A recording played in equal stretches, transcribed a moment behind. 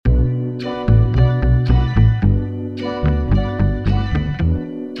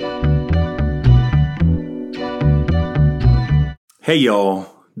Hey y'all,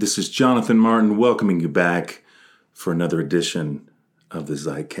 this is Jonathan Martin welcoming you back for another edition of the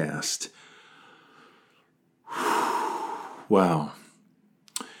Zeitcast. Wow.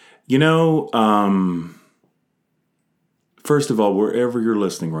 First of all, wherever you're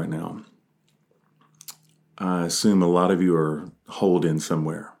listening right now, I assume a lot of you are holed in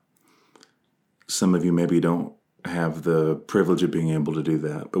somewhere. Some of you maybe don't have the privilege of being able to do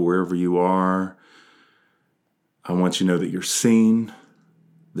that, but wherever you are, I want you to know that you're seen,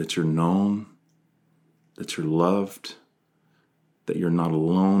 that you're known, that you're loved, that you're not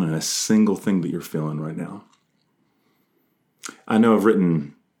alone in a single thing that you're feeling right now. I know I've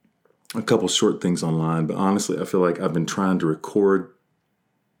written a couple short things online, but honestly, I feel like I've been trying to record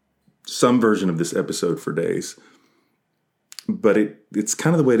some version of this episode for days. But it's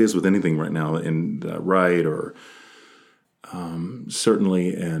kind of the way it is with anything right now, and write or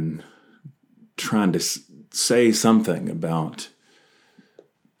certainly in trying to say something about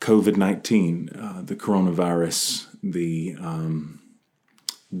COVID-19, the coronavirus,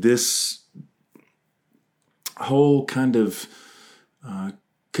 this whole kind of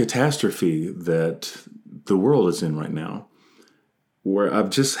catastrophe that the world is in right now, where I've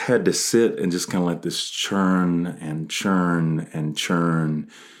just had to sit and just kind of let this churn and churn and churn,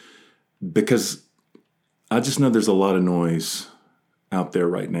 because I just know there's a lot of noise out there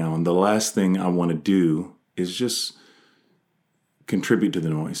right now. And the last thing I want to do is just contribute to the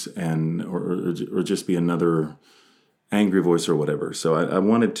noise and or just be another angry voice or whatever. So I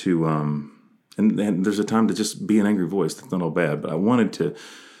wanted to, and there's a time to just be an angry voice. That's not all bad, but I wanted to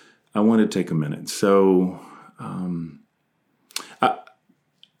take a minute. So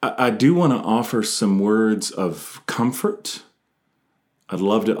I do want to offer some words of comfort. I'd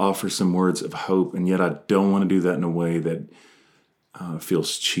love to offer some words of hope, and yet I don't want to do that in a way that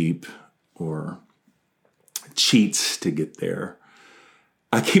feels cheap or cheats to get there.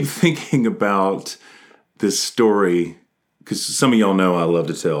 I keep thinking about this story because some of y'all know I love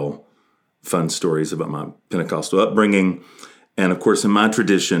to tell fun stories about my Pentecostal upbringing. And of course, in my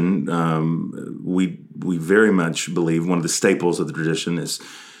tradition, we very much believe one of the staples of the tradition is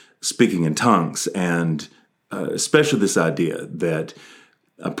speaking in tongues, and especially this idea that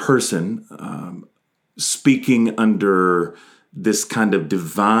a person speaking under this kind of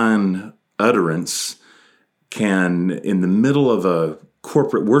divine utterance can, in the middle of a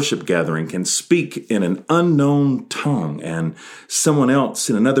corporate worship gathering, can speak in an unknown tongue, and someone else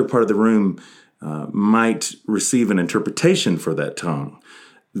in another part of the room might receive an interpretation for that tongue.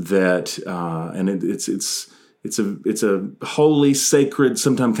 That and it's a holy, sacred,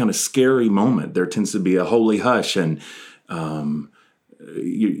 sometimes kind of scary moment. There tends to be a holy hush, and when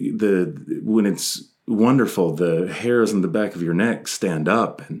it's wonderful, the hairs on the back of your neck stand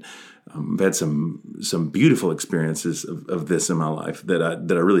up. And I've had some beautiful experiences of this in my life that I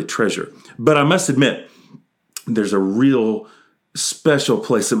really treasure. But I must admit, there's a real special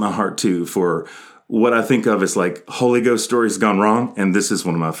place in my heart too for what I think of as like Holy Ghost stories gone wrong, and this is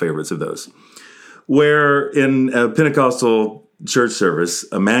one of my favorites of those. Where in a Pentecostal church service,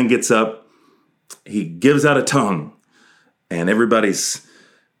 a man gets up, he gives out a tongue, and everybody's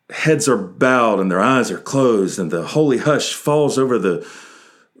heads are bowed and their eyes are closed, and the holy hush falls over the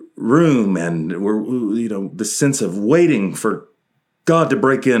room, and we're, the sense of waiting for God to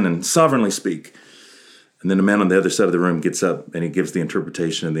break in and sovereignly speak. And then a man on the other side of the room gets up and he gives the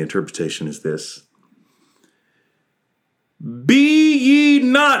interpretation, and the interpretation is this: "Be ye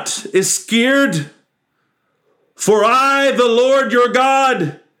not askeered, for I, the Lord your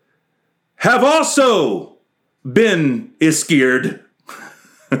God, have also been askeered."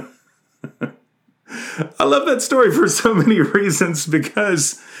 I love that story for so many reasons,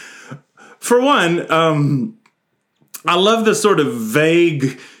 because for one, I love the sort of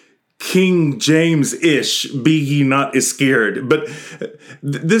vague King James-ish, "be ye not askeered." But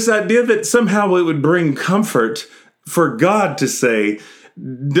this idea that somehow it would bring comfort for God to say,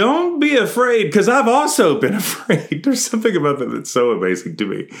 don't be afraid, because I've also been afraid. There's something about that that's so amazing to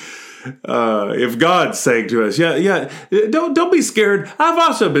me. If God's saying to us, don't be scared. I've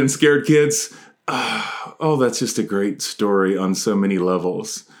also been scared, kids. Oh, that's just a great story on so many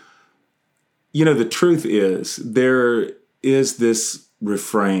levels. The truth is, there is this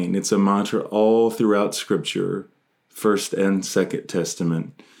refrain. It's a mantra all throughout Scripture, First and Second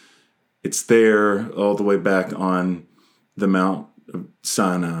Testament. It's there all the way back on the Mount of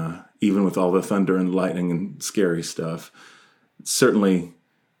Sinai, even with all the thunder and lightning and scary stuff. It certainly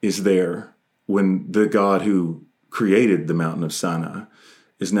is there when the God who created the mountain of Sinai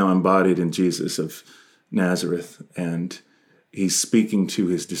is now embodied in Jesus of Nazareth, and he's speaking to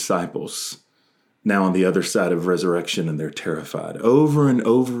his disciples now on the other side of resurrection, and they're terrified. Over and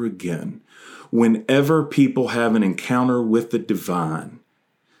over again, whenever people have an encounter with the divine,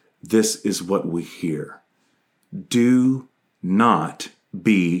 this is what we hear. Do not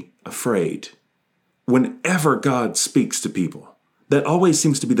be afraid. Whenever God speaks to people, that always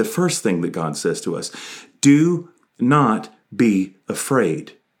seems to be the first thing that God says to us. Do not be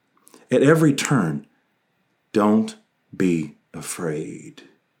afraid. At every turn, don't be afraid.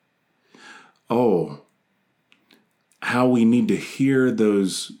 Oh, how we need to hear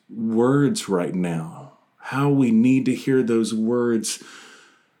those words right now. How we need to hear those words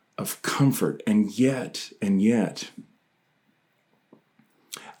of comfort. And yet,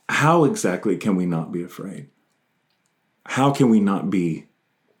 how exactly can we not be afraid? How can we not be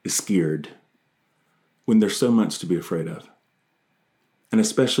scared when there's so much to be afraid of? And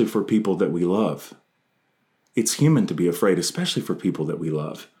especially for people that we love. It's human to be afraid, especially for people that we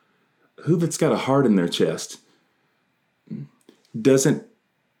love. Who that's got a heart in their chest doesn't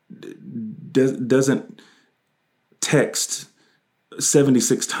text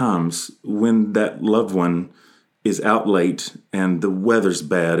 76 times when that loved one is out late and the weather's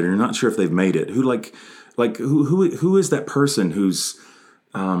bad and you're not sure if they've made it? Who is that person who's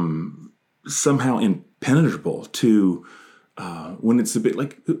somehow impenetrable to when it's a bit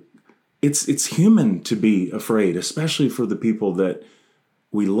like it's human to be afraid, especially for the people that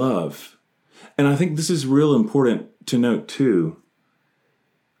we love. And I think this is real important to note too,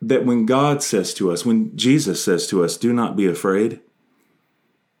 that when God says to us, when Jesus says to us, do not be afraid,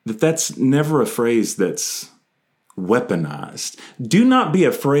 that's never a phrase that's weaponized. Do not be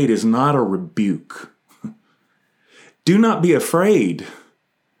afraid is not a rebuke. Do not be afraid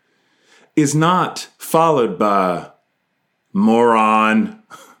is not followed by moron.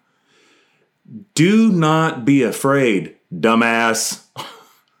 Do not be afraid, dumbass.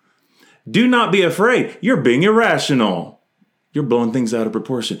 Do not be afraid. You're being irrational. You're blowing things out of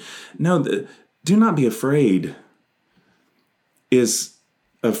proportion. No, do not be afraid is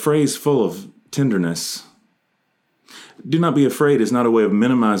a phrase full of tenderness. Do not be afraid is not a way of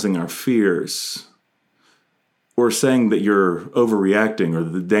minimizing our fears or saying that you're overreacting or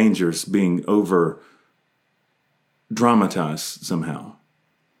the danger's being over dramatized somehow.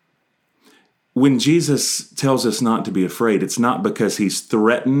 When Jesus tells us not to be afraid, it's not because he's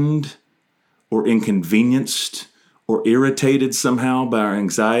threatened or inconvenienced or irritated somehow by our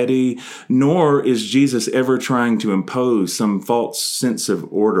anxiety, nor is Jesus ever trying to impose some false sense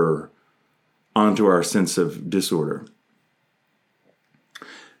of order onto our sense of disorder.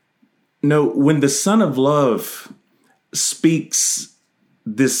 No, when the Son of Love speaks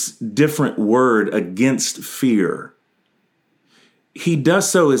this different word against fear, he does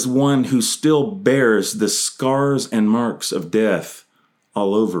so as one who still bears the scars and marks of death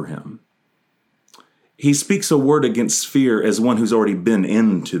all over him. He speaks a word against fear as one who's already been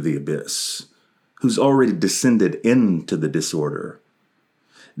into the abyss, who's already descended into the disorder.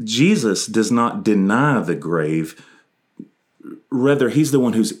 Jesus does not deny the grave. Rather, he's the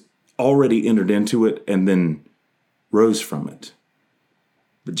one who's already entered into it and then rose from it.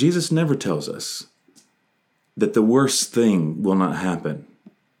 But Jesus never tells us that the worst thing will not happen,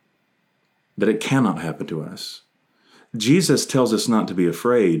 that it cannot happen to us. Jesus tells us not to be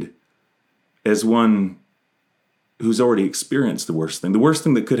afraid as one who's already experienced the worst thing. The worst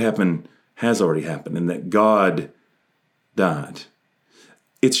thing that could happen has already happened, and that God died.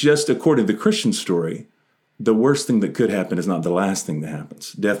 It's just, according to the Christian story, the worst thing that could happen is not the last thing that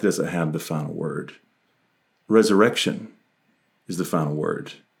happens. Death doesn't have the final word. Resurrection is the final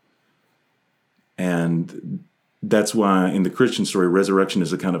word. And that's why in the Christian story, resurrection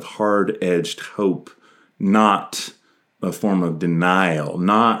is a kind of hard-edged hope, not a form of denial,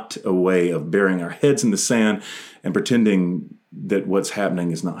 not a way of burying our heads in the sand and pretending that what's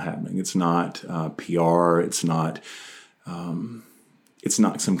happening is not happening. It's not PR. It's not some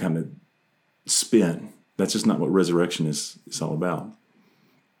kind of spin. That's just not what resurrection is all about.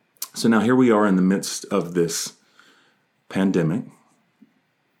 So now here we are in the midst of this pandemic.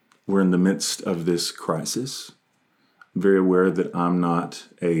 We're in the midst of this crisis. I'm very aware that I'm not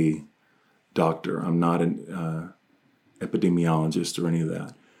a doctor. I'm not an epidemiologist or any of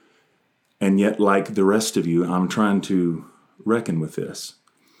that. And yet, like the rest of you, I'm trying to reckon with this.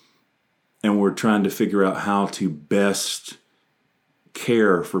 And we're trying to figure out how to best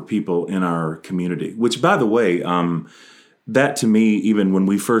care for people in our community. Which, by the way, that to me, even when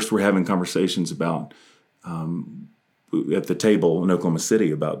we first were having conversations about at the table in Oklahoma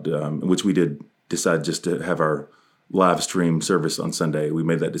City about which we did decide just to have our live stream service on Sunday. We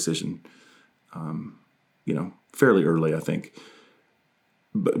made that decision, fairly early, I think.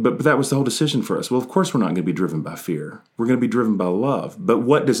 But that was the whole decision for us. Well, of course, we're not going to be driven by fear. We're going to be driven by love. But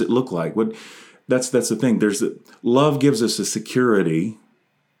what does it look like? That's the thing. Love gives us a security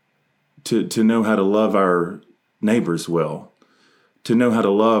to know how to love our neighbors well, to know how to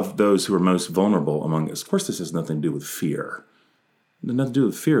love those who are most vulnerable among us. Of course, this has nothing to do with fear. Nothing to do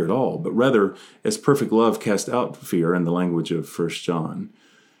with fear at all, but rather, as perfect love casts out fear in the language of 1 John,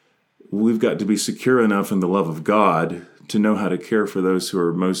 we've got to be secure enough in the love of God to know how to care for those who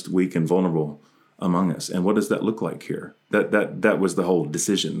are most weak and vulnerable among us. And what does that look like here? That was the whole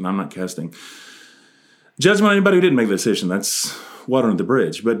decision. And I'm not casting judgment on anybody who didn't make the decision. That's water under the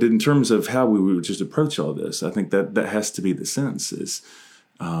bridge. But in terms of how we would just approach all this, I think that has to be the sense is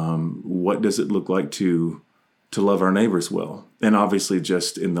what does it look like to love our neighbors well? And obviously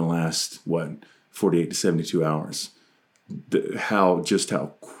just in the last, 48 to 72 hours, how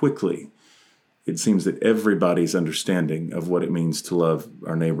quickly it seems that everybody's understanding of what it means to love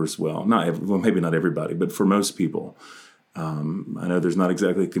our neighbors well. Maybe not everybody, but for most people. I know there's not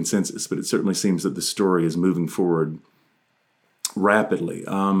exactly a consensus, but it certainly seems that the story is moving forward rapidly.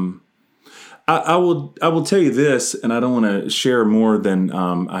 I will tell you this, and I don't want to share more than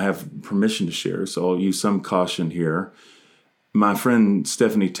I have permission to share, so I'll use some caution here. My friend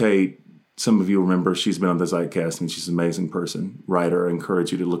Stephanie Tate, some of you remember, she's been on the Zeitcast, and she's an amazing person, writer. I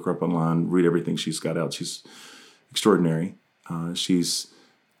encourage you to look her up online, read everything she's got out. She's extraordinary. She's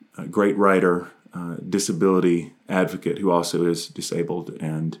a great writer, disability advocate who also is disabled.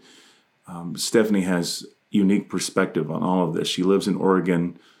 And Stephanie has unique perspective on all of this. She lives in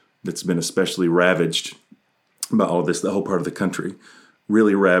Oregon, that's been especially ravaged by all of this, the whole part of the country,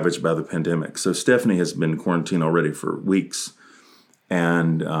 really ravaged by the pandemic. So Stephanie has been quarantined already for weeks.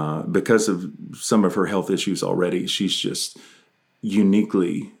 And because of some of her health issues already, she's just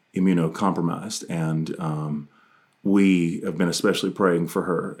uniquely immunocompromised. And we have been especially praying for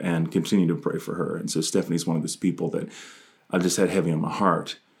her and continue to pray for her. And so Stephanie's one of those people that I just had heavy on my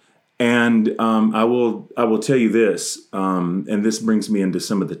heart. And I will tell you this, and this brings me into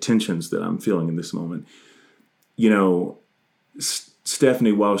some of the tensions that I'm feeling in this moment.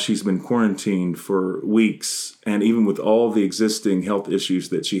 Stephanie, while she's been quarantined for weeks, and even with all the existing health issues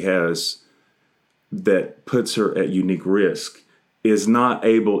that she has that puts her at unique risk, is not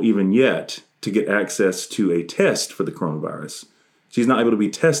able even yet to get access to a test for the coronavirus. She's not able to be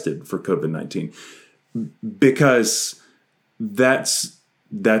tested for COVID-19 because that's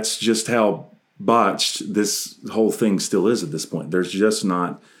just how botched this whole thing still is at this point. There's just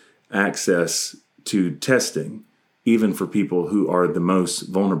not access to testing, even for people who are the most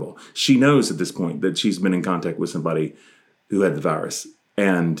vulnerable. She knows at this point that she's been in contact with somebody who had the virus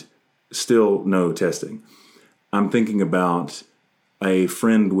and still no testing. I'm thinking about a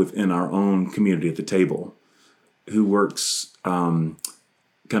friend within our own community at the table who works kind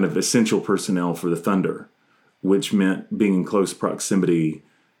of essential personnel for the Thunder, which meant being in close proximity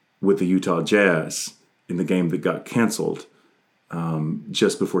with the Utah Jazz in the game that got canceled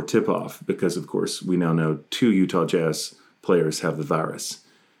just before tip-off, because, of course, we now know 2 Utah Jazz players have the virus.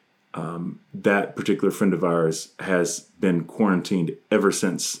 That particular friend of ours has been quarantined ever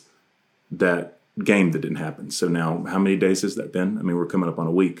since that game that didn't happen. So now, how many days has that been? I mean, we're coming up on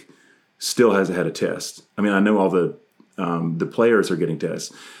a week. Still hasn't had a test. I mean, I know all the players are getting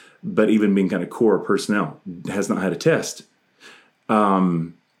tests, but even being kind of core personnel has not had a test.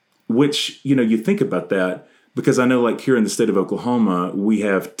 Which, you think about that, because I know like here in the state of Oklahoma, we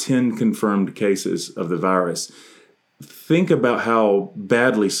have 10 confirmed cases of the virus. Think about how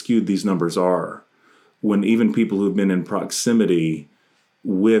badly skewed these numbers are when even people who've been in proximity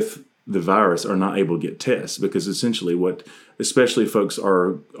with the virus are not able to get tests, because essentially especially folks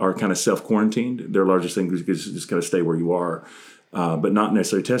are kind of self-quarantined. Their largest thing is just kind of stay where you are, but not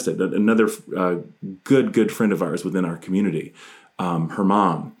necessarily tested. Another good friend of ours within our community, her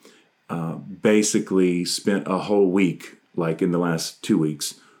mom, basically spent a whole week, like in the last 2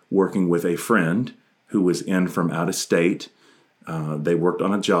 weeks, working with a friend who was in from out of state. They worked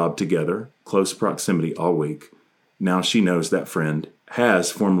on a job together, close proximity all week. Now she knows that friend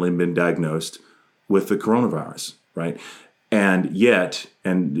has formally been diagnosed with the coronavirus, right? And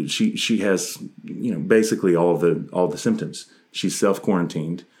she has, basically all the symptoms. She's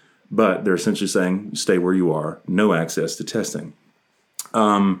self-quarantined, but they're essentially saying, stay where you are, no access to testing.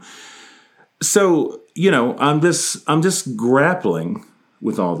 So, I'm just grappling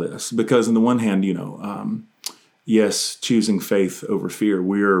with all this because on the one hand, yes, choosing faith over fear.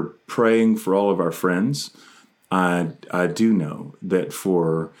 We're praying for all of our friends. I do know that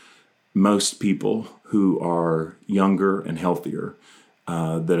for most people who are younger and healthier,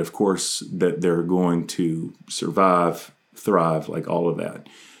 that of course that they're going to survive thrive, like all of that.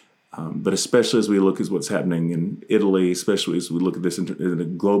 But especially as we look at what's happening in Italy, especially as we look at this in a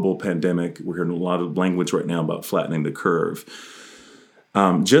global pandemic, we're hearing a lot of language right now about flattening the curve.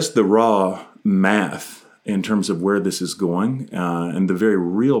 Just the raw math in terms of where this is going, and the very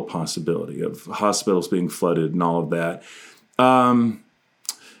real possibility of hospitals being flooded and all of that. I'm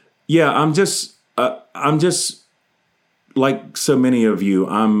just like so many of you.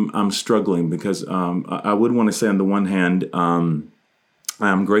 I'm struggling because I would want to say on the one hand, I'm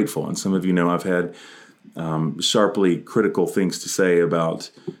grateful, and some of you know I've had sharply critical things to say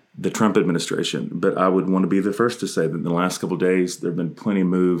about the Trump administration, but I would want to be the first to say that in the last couple of days, there have been plenty of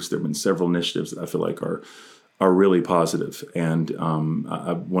moves. There have been several initiatives that I feel like are really positive, and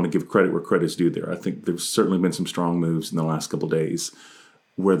I want to give credit where credit's due there. I think there's certainly been some strong moves in the last couple of days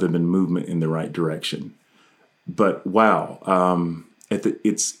where there's been movement in the right direction. But wow,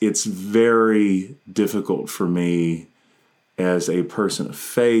 it's very difficult for me as a person of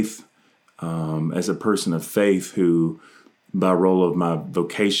faith, who, by role of my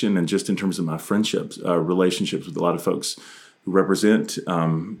vocation and just in terms of my friendships, relationships with a lot of folks who represent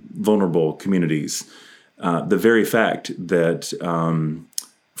vulnerable communities, the very fact that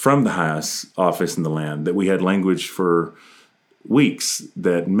from the highest office in the land that we had language for weeks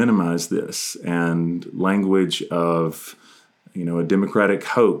that minimized this, and language of a Democratic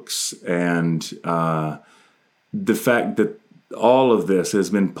hoax, and the fact that all of this has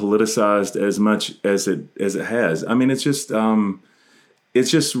been politicized as much as it has. I mean, it's just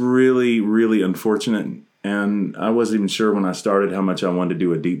really, really unfortunate. And I wasn't even sure when I started how much I wanted to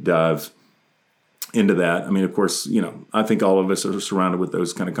do a deep dive into that. I mean, of course, I think all of us are surrounded with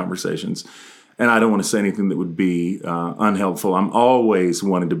those kind of conversations. And I don't want to say anything that would be unhelpful. I'm always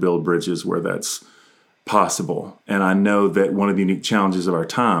wanting to build bridges where that's possible. And I know that one of the unique challenges of our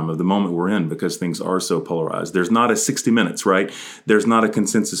time, of the moment we're in, because things are so polarized, there's not a 60 Minutes, right? There's not a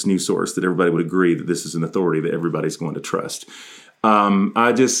consensus news source that everybody would agree that this is an authority that everybody's going to trust. I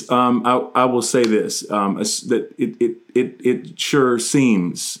will say this, that it sure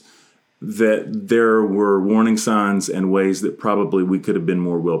seems that there were warning signs and ways that probably we could have been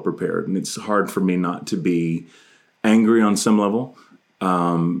more well prepared. And it's hard for me not to be angry on some level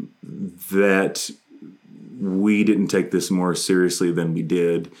that we didn't take this more seriously than we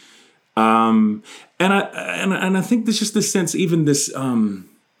did. And I think there's just this sense, even this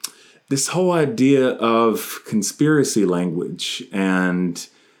this whole idea of conspiracy language and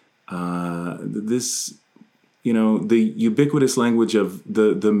this, the ubiquitous language of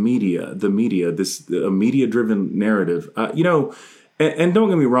the media, this media-driven narrative, and don't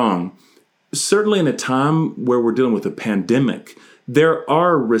get me wrong, certainly in a time where we're dealing with a pandemic, there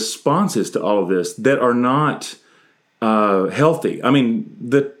are responses to all of this that are not healthy. I mean,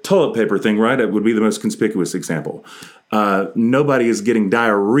 the toilet paper thing, right? It would be the most conspicuous example. Nobody is getting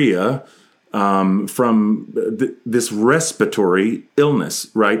diarrhea from this respiratory illness,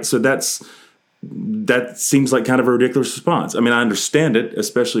 right? So that seems like kind of a ridiculous response. I mean, I understand it,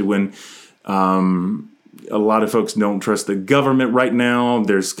 especially when a lot of folks don't trust the government right now.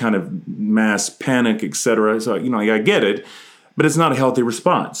 There's kind of mass panic, et cetera. So, I get it. But it's not a healthy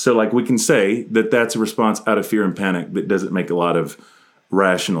response. So we can say that that's a response out of fear and panic that doesn't make a lot of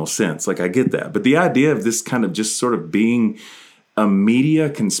rational sense. I get that. But the idea of this kind of just sort of being a media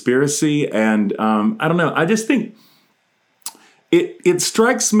conspiracy, and I don't know, I just think it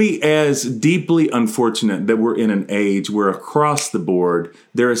strikes me as deeply unfortunate that we're in an age where across the board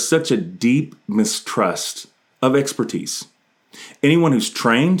there is such a deep mistrust of expertise. Anyone who's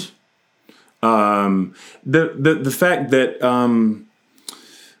trained, the fact that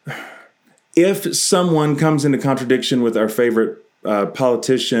if someone comes into contradiction with our favorite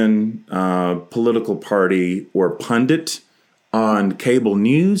politician, political party, or pundit on cable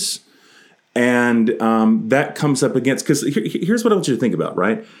news, and that comes up against, because here's what I want you to think about,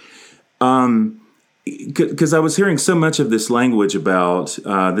 right? Because I was hearing so much of this language about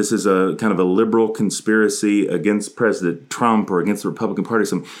this is a kind of a liberal conspiracy against President Trump or against the Republican Party.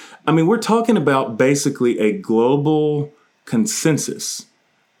 I mean, we're talking about basically a global consensus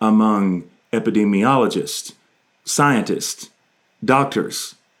among epidemiologists, scientists,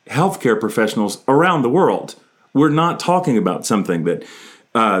 doctors, healthcare professionals around the world. We're not talking about something that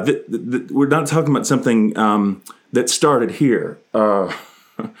we're not talking about something that started here.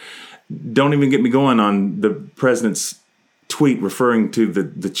 Don't even get me going on the president's tweet referring to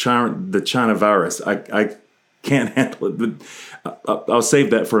the China virus. I can't handle it, but I'll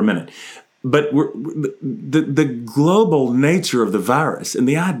save that for a minute. But the global nature of the virus and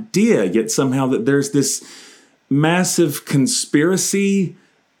the idea, yet somehow that there's this massive conspiracy,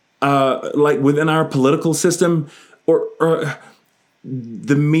 within our political system, or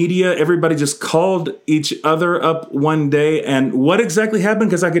the media, everybody just called each other up one day. And what exactly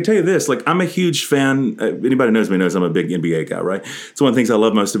happened? Because I could tell you this, like, I'm a huge fan. Anybody who knows me knows I'm a big NBA guy, right? It's one of the things I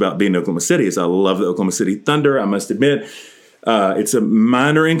love most about being in Oklahoma City is I love the Oklahoma City Thunder. I must admit, it's a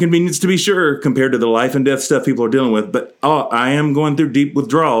minor inconvenience to be sure compared to the life and death stuff people are dealing with. But I am going through deep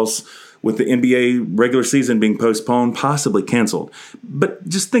withdrawals with the NBA regular season being postponed, possibly canceled. But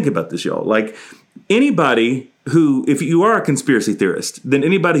just think about this, y'all. Like, anybody who, if you are a conspiracy theorist, then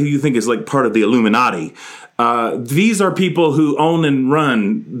anybody who you think is like part of the Illuminati, these are people who own and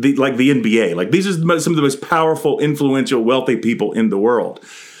run the NBA. Like, these are some of the most powerful, influential, wealthy people in the world.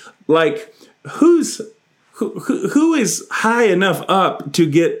 Like, who is high enough up to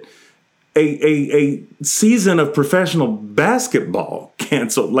get a season of professional basketball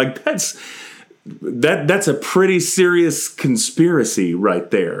canceled? Like, that's a pretty serious conspiracy right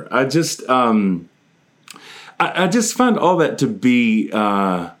there. I just find all that to be,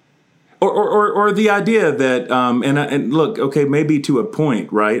 or the idea that, and look, okay, maybe to a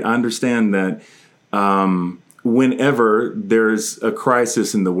point, right? I understand that whenever there's a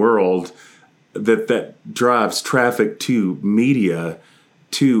crisis in the world, that drives traffic to media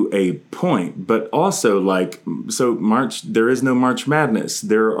to a point, but also like, so there is no March Madness.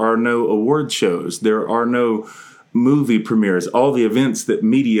 There are no award shows. There are no movie premieres, all the events that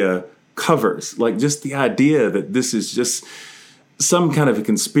media covers. Like, just the idea that this is just some kind of a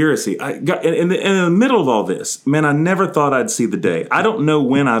conspiracy. I got in the middle of all this, man, I never thought I'd see the day. I don't know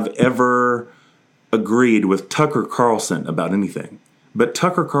when I've ever agreed with Tucker Carlson about anything, but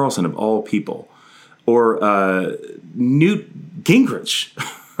Tucker Carlson of all people, or Newt Gingrich,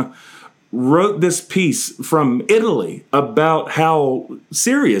 wrote this piece from Italy about how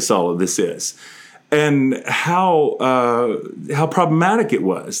serious all of this is, and how problematic it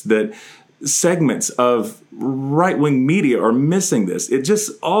was that segments of right-wing media are missing this. It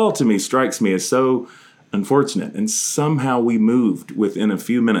just all, to me, strikes me as so unfortunate. And somehow we moved within a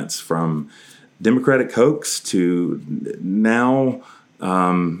few minutes from Democratic hoax to now,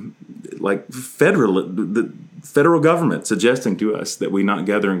 like the federal government suggesting to us that we not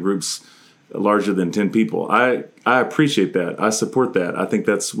gather in groups larger than 10 people. I appreciate that. I support that. I think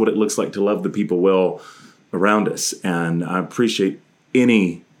that's what it looks like to love the people well around us. And I appreciate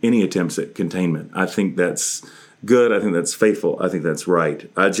any attempts at containment. I think that's good. I think that's faithful. I think that's right.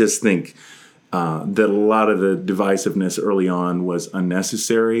 I just think that a lot of the divisiveness early on was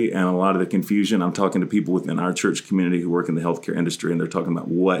unnecessary, and a lot of the confusion. I'm talking to people within our church community who work in the healthcare industry, and they're talking about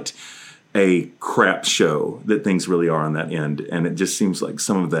what a crap show that things really are on that end. And it just seems like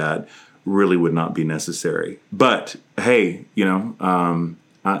some of that really would not be necessary. But hey,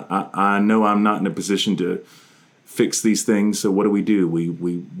 I know I'm not in a position to fix these things. So what do?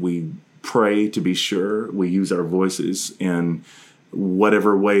 We pray, to be sure. We use our voices in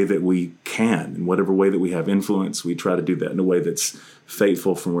whatever way that we can, in whatever way that we have influence. We try to do that in a way that's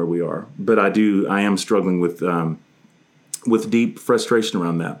faithful from where we are. But I am struggling with deep frustration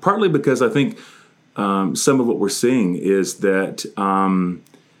around that, partly because I think some of what we're seeing is that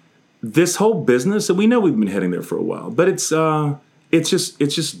this whole business, and we know we've been heading there for a while, but it's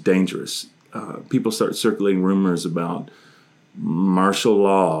just dangerous. People start circulating rumors about martial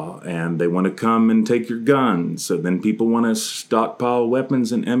law, and they want to come and take your guns. So then people want to stockpile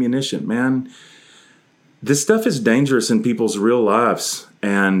weapons and ammunition. Man, this stuff is dangerous in people's real lives.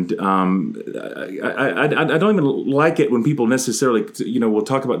 And I don't even like it when people necessarily, will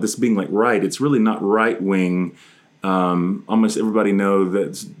talk about this being like right. It's really not right wing. Almost everybody know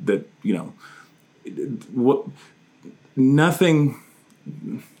that what nothing.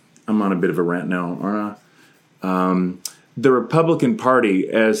 I'm on a bit of a rant now, aren't I? The Republican Party,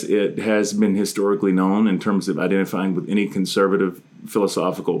 as it has been historically known in terms of identifying with any conservative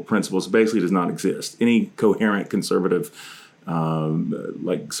philosophical principles, basically does not exist. Any coherent conservative,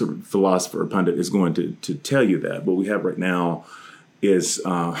 sort of philosopher or pundit is going to tell you that. What we have right now is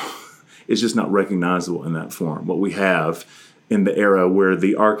just not recognizable in that form. What we have in the era where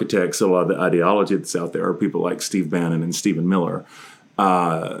the architects of a lot of the ideology that's out there are people like Steve Bannon and Stephen Miller,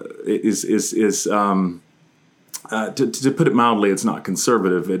 to put it mildly, it's not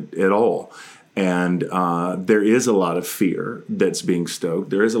conservative at all. And there is a lot of fear that's being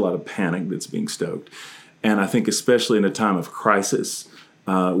stoked. There is a lot of panic that's being stoked. And I think especially in a time of crisis,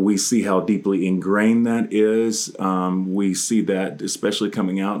 we see how deeply ingrained that is. We see that especially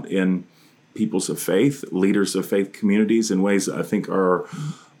coming out in peoples of faith, leaders of faith communities, in ways that I think are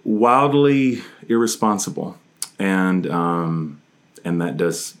wildly irresponsible. And that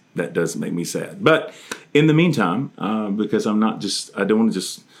does make me sad. But in the meantime, because I don't want to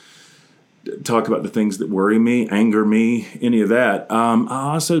just talk about the things that worry me, anger me, any of that. I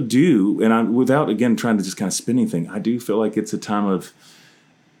also do, and without, again, trying to just kind of spin anything, I do feel like it's a time of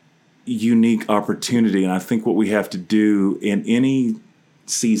unique opportunity. And I think what we have to do in any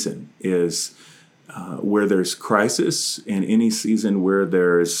season is where there's crisis, in any season where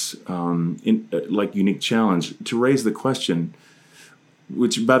there's unique challenge, to raise the question,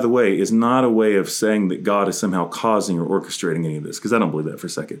 which, by the way, is not a way of saying that God is somehow causing or orchestrating any of this, because I don't believe that for a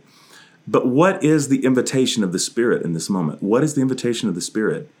second. But what is the invitation of the Spirit in this moment? What is the invitation of the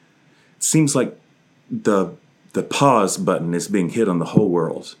Spirit? It seems like the pause button is being hit on the whole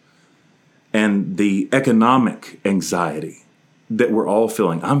world. And the economic anxiety that we're all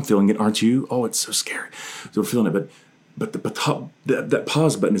feeling. I'm feeling it, aren't you? Oh, it's so scary. So we're feeling it. But that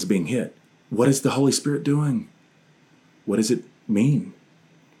pause button is being hit. What is the Holy Spirit doing? What does it mean?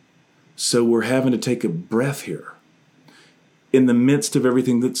 So we're having to take a breath here. In the midst of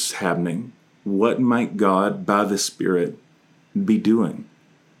everything that's happening, what might God, by the Spirit, be doing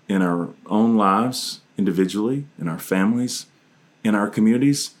in our own lives, individually, in our families, in our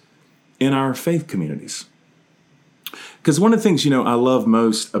communities, in our faith communities? Because one of the things, I love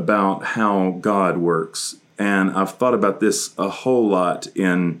most about how God works, and I've thought about this a whole lot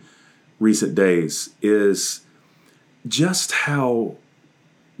in recent days, is just how,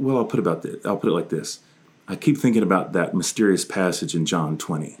 well, I'll put it like this. I keep thinking about that mysterious passage in John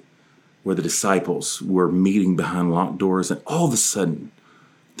 20, where the disciples were meeting behind locked doors, and all of a sudden,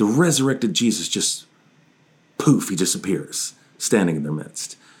 the resurrected Jesus just, poof, he disappears, standing in their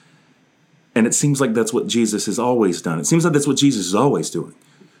midst. And it seems like that's what Jesus has always done. It seems like that's what Jesus is always doing,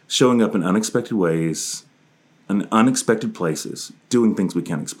 showing up in unexpected ways, in unexpected places, doing things we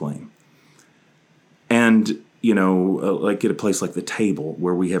can't explain. And, like at a place like the table,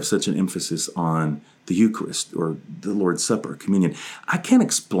 where we have such an emphasis on the Eucharist or the Lord's Supper, communion, I can't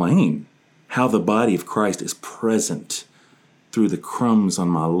explain how the body of Christ is present through the crumbs on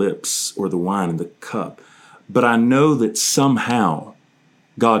my lips or the wine in the cup. But I know that somehow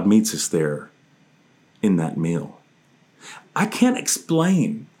God meets us there in that meal. I can't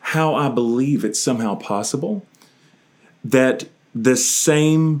explain how I believe it's somehow possible that the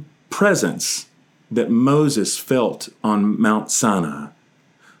same presence that Moses felt on Mount Sinai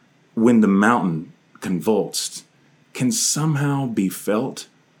when the mountain convulsed can somehow be felt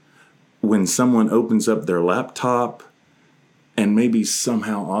when someone opens up their laptop and maybe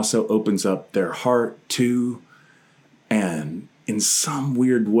somehow also opens up their heart too, and in some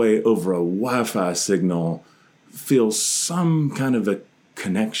weird way over a Wi-Fi signal feels some kind of a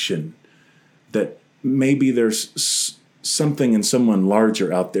connection, that maybe there's something in someone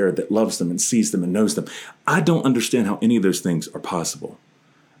larger out there that loves them and sees them and knows them. I don't understand how any of those things are possible,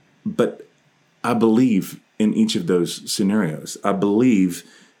 but I believe in each of those scenarios. I believe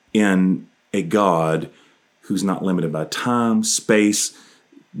in a God who's not limited by time, space,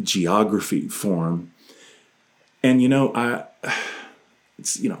 geography, form. And,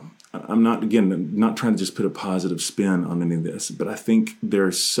 I'm not trying to just put a positive spin on any of this, but I think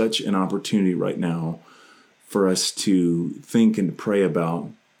there's such an opportunity right now for us to think and pray about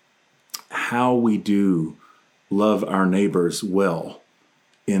how we do love our neighbors well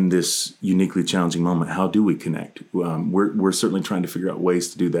in this uniquely challenging moment. How do we connect? We're certainly trying to figure out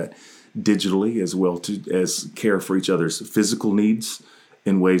ways to do that digitally, as well as care for each other's physical needs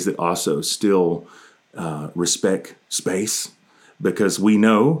in ways that also still respect space, because we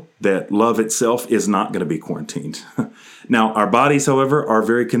know that love itself is not going to be quarantined. Now, our bodies, however, are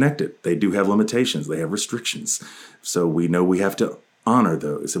very connected. They do have limitations. They have restrictions. So we know we have to honor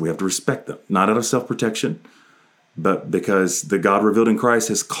those, and we have to respect them, not out of self-protection, but because the God revealed in Christ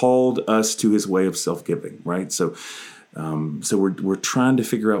has called us to his way of self-giving, right? So we're trying to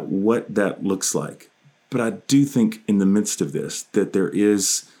figure out what that looks like. But I do think in the midst of this that there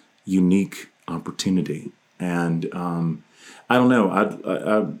is unique opportunity. And I don't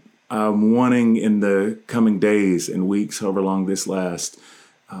know. I'm wanting in the coming days and weeks, however long this lasts,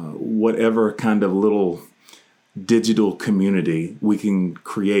 whatever kind of little digital community we can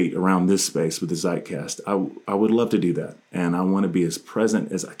create around this space with the Zeitcast. I would love to do that. And I want to be as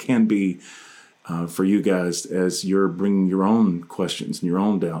present as I can be for you guys as you're bringing your own questions and your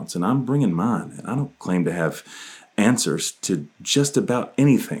own doubts. And I'm bringing mine. And I don't claim to have answers to just about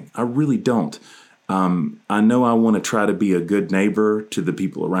anything. I really don't. I know I want to try to be a good neighbor to the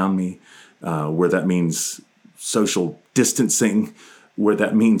people around me, where that means social distancing, where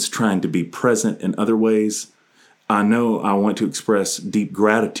that means trying to be present in other ways. I know I want to express deep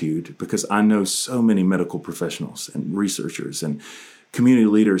gratitude because I know so many medical professionals and researchers and community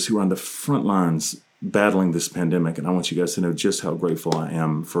leaders who are on the front lines battling this pandemic. And I want you guys to know just how grateful I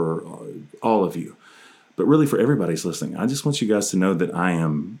am for all of you, but really for everybody's listening. I just want you guys to know that I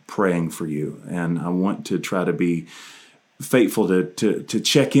am praying for you, and I want to try to be faithful to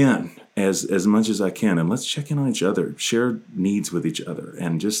check in as much as I can, and let's check in on each other, share needs with each other,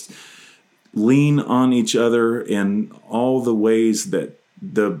 and just lean on each other in all the ways that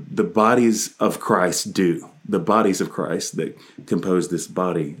the bodies of Christ do, the bodies of Christ that compose this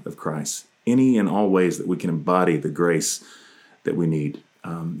body of Christ, any and all ways that we can embody the grace that we need.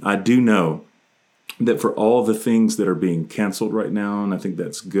 I do know that for all the things that are being canceled right now, and I think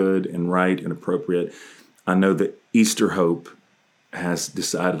that's good and right and appropriate, I know that Easter hope has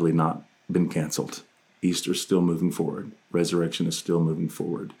decidedly not been canceled. Easter's still moving forward. Resurrection is still moving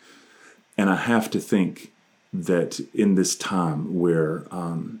forward. And I have to think that in this time where,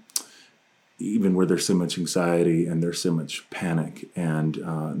 even where there's so much anxiety and there's so much panic and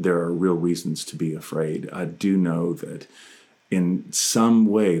there are real reasons to be afraid, I do know that in some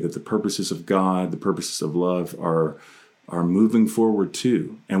way that the purposes of God, the purposes of love are moving forward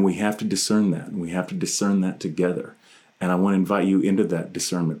too. And we have to discern that. And we have to discern that together. And I want to invite you into that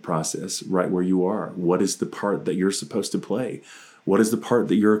discernment process right where you are. What is the part that you're supposed to play? What is the part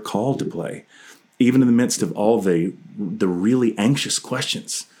that you're called to play? Even in the midst of all the really anxious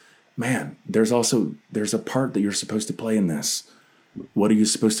questions, man, there's a part that you're supposed to play in this. What are you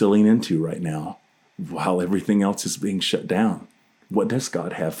supposed to lean into right now while everything else is being shut down? What does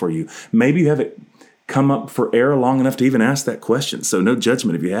God have for you? Maybe you haven't come up for air long enough to even ask that question. So no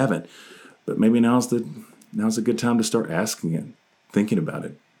judgment if you haven't. But maybe now's a good time to start asking it, thinking about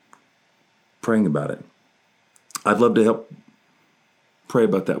it, praying about it. I'd love to help pray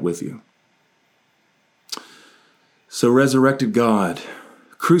about that with you. So resurrected God,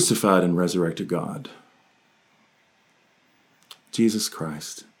 crucified and resurrected God, Jesus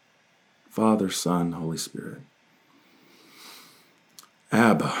Christ, Father, Son, Holy Spirit.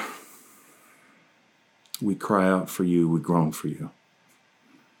 Abba, we cry out for you, we groan for you.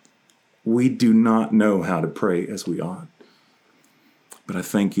 We do not know how to pray as we ought, but I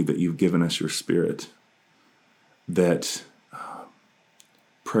thank you that you've given us your Spirit that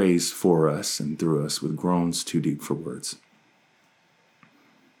prays for us and through us with groans too deep for words.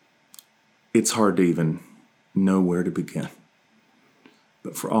 It's hard to even know where to begin.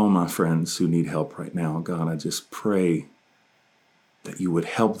 But for all my friends who need help right now, God, I just pray that you would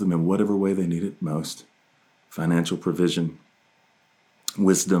help them in whatever way they need it most. Financial provision,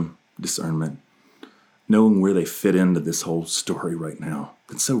 wisdom, discernment, knowing where they fit into this whole story right now.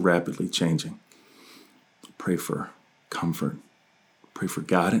 It's so rapidly changing. Pray for comfort. Pray for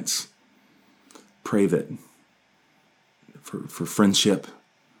guidance. Pray that for friendship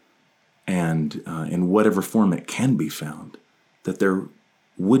and in whatever form it can be found, that there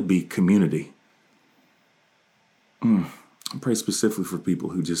would be community. I pray specifically for people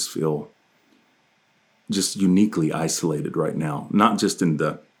who just feel just uniquely isolated right now, not just in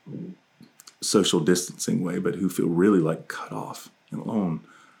the social distancing way, but who feel really like cut off and alone.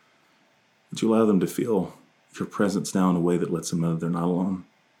 Would you allow them to feel your presence now in a way that lets them know that they're not alone,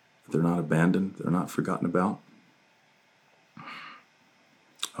 that they're not abandoned, they're not forgotten about?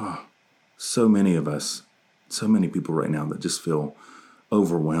 Oh, so many of us, so many people right now that just feel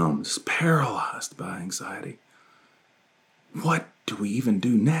overwhelmed, just paralyzed by anxiety. What do we even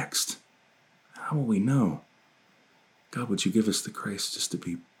do next? How will we know? God, would you give us the grace just to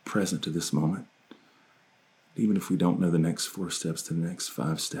be present to this moment? Even if we don't know the next 4 steps to the next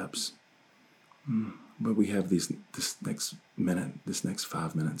 5 steps. But we have this next minute, this next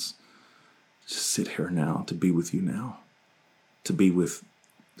 5 minutes. Just sit here now, to be with you now. To be with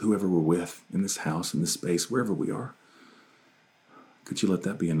whoever we're with in this house, in this space, wherever we are. Could you let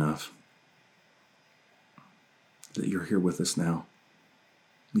that be enough? That you're here with us now.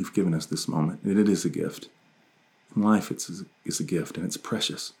 You've given us this moment, and it is a gift. In life, it's a gift, and it's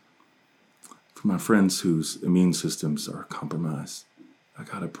precious. For my friends whose immune systems are compromised, I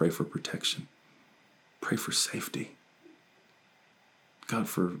gotta pray for protection. Pray for safety. God,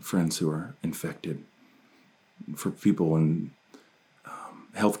 for friends who are infected, for people and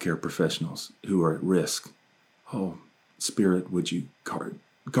healthcare professionals who are at risk. Oh, Spirit, would you guard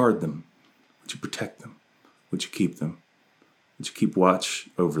them? Would you protect them? Would you keep them? Would you keep watch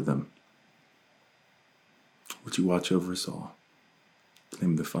over them? Would you watch over us all? In the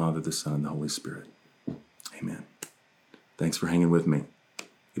name of the Father, the Son, and the Holy Spirit. Amen. Thanks for hanging with me.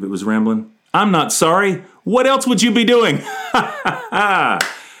 If it was rambling, I'm not sorry. What else would you be doing? I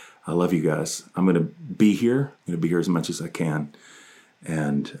love you guys. I'm going to be here. I'm going to be here as much as I can.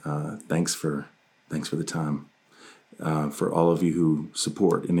 And thanks for the time. For all of you who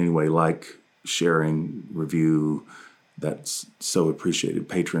support in any way, like, sharing, review, That's so appreciated.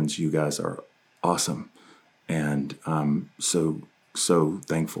 Patrons, you guys are awesome. And I'm so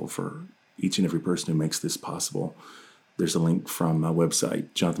thankful for each and every person who makes this possible. There's a link from my website,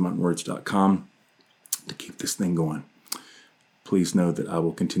 jonathanmartinwords.com, to keep this thing going. Please know that I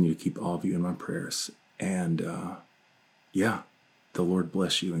will continue to keep all of you in my prayers. And the Lord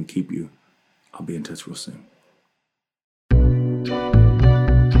bless you and keep you. I'll be in touch real soon.